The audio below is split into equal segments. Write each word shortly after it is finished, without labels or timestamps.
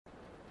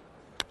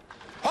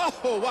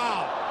Oh,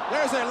 wow.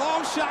 There's a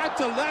long shot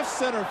to left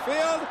center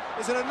field.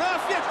 Is it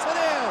enough? Yes, it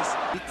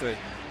is. The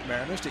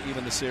Mariners to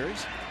even the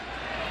series.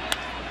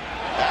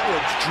 That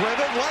one's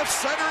driven left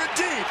center and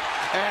deep.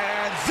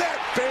 And that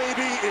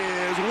baby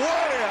is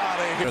way out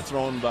of here.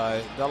 Thrown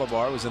by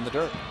Delabar was in the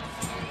dirt.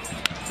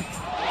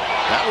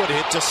 That one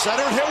hit to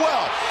center, hit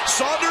well.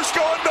 Saunders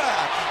going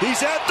back.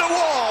 He's at the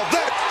wall.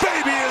 That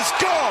baby is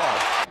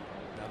gone.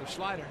 Another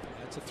slider.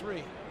 That's a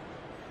 3.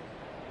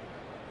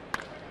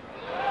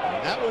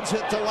 That one's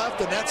hit to left,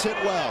 and that's hit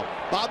well.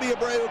 Bobby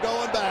Abreu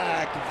going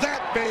back.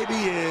 That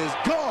baby is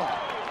gone.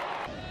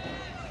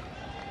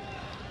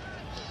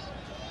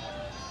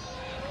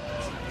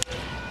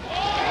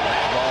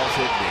 That ball's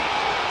hit deep.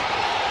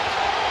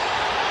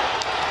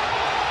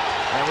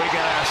 And we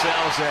got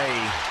ourselves a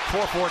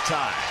 4-4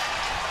 tie.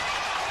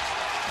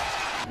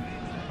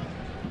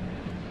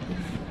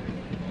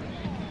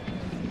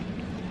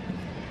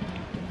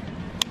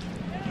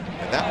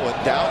 And that one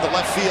down the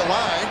left field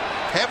line.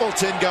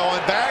 Hamilton going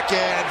back,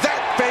 and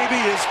that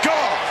baby is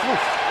gone.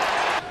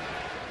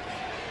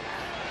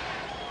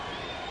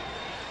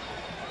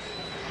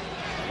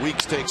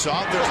 Weeks takes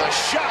off. There's a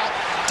shot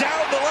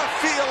down the left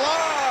field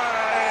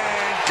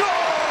line.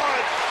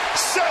 Gone!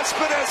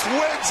 Cespedes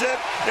wins it.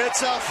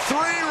 It's a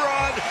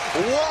 3-run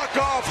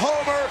walk-off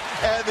homer,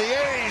 and the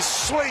A's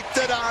sweep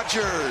the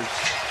Dodgers.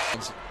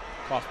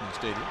 Kauffman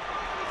Stadium.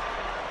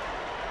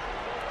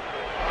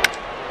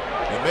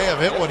 He may have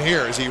hit one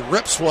here as he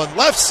rips one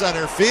left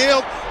center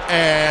field,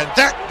 and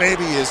that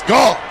baby is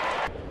gone.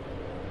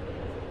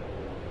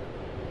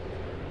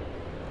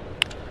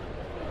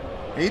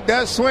 He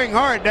does swing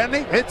hard, doesn't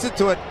he? Hits it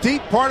to a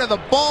deep part of the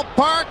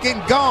ballpark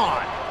and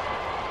gone.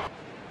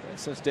 And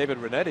since David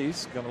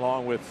Renetti's come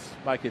along with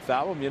Mikey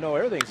Thalbum, you know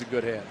everything's in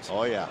good hands.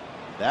 Oh, yeah.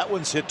 That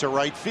one's hit to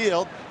right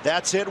field.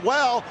 That's hit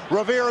well.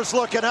 Rivera's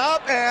looking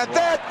up, and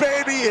that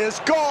baby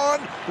is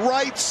gone.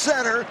 Right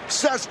center,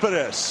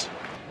 Cespedes.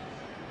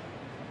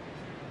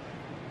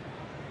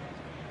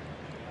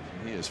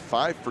 He is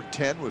 5 for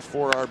 10 with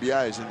 4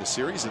 RBIs in the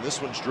series, and this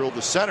one's drilled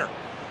to center.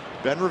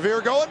 Ben Revere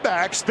going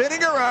back,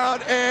 spinning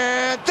around,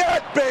 and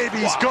that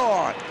baby's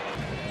gone.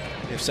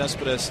 If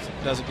Cespedes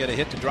doesn't get a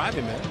hit to drive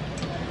him in.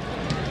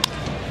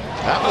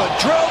 That one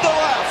drilled to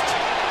left,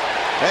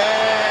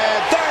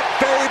 and that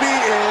baby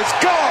is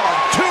gone.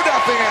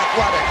 2-0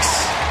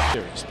 Athletics.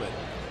 Serious, but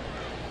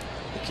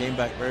he came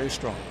back very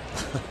strong.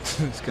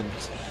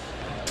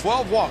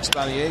 12 walks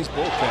by the A's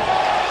bullpen.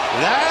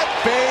 That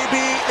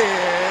baby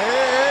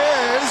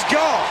is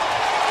gone.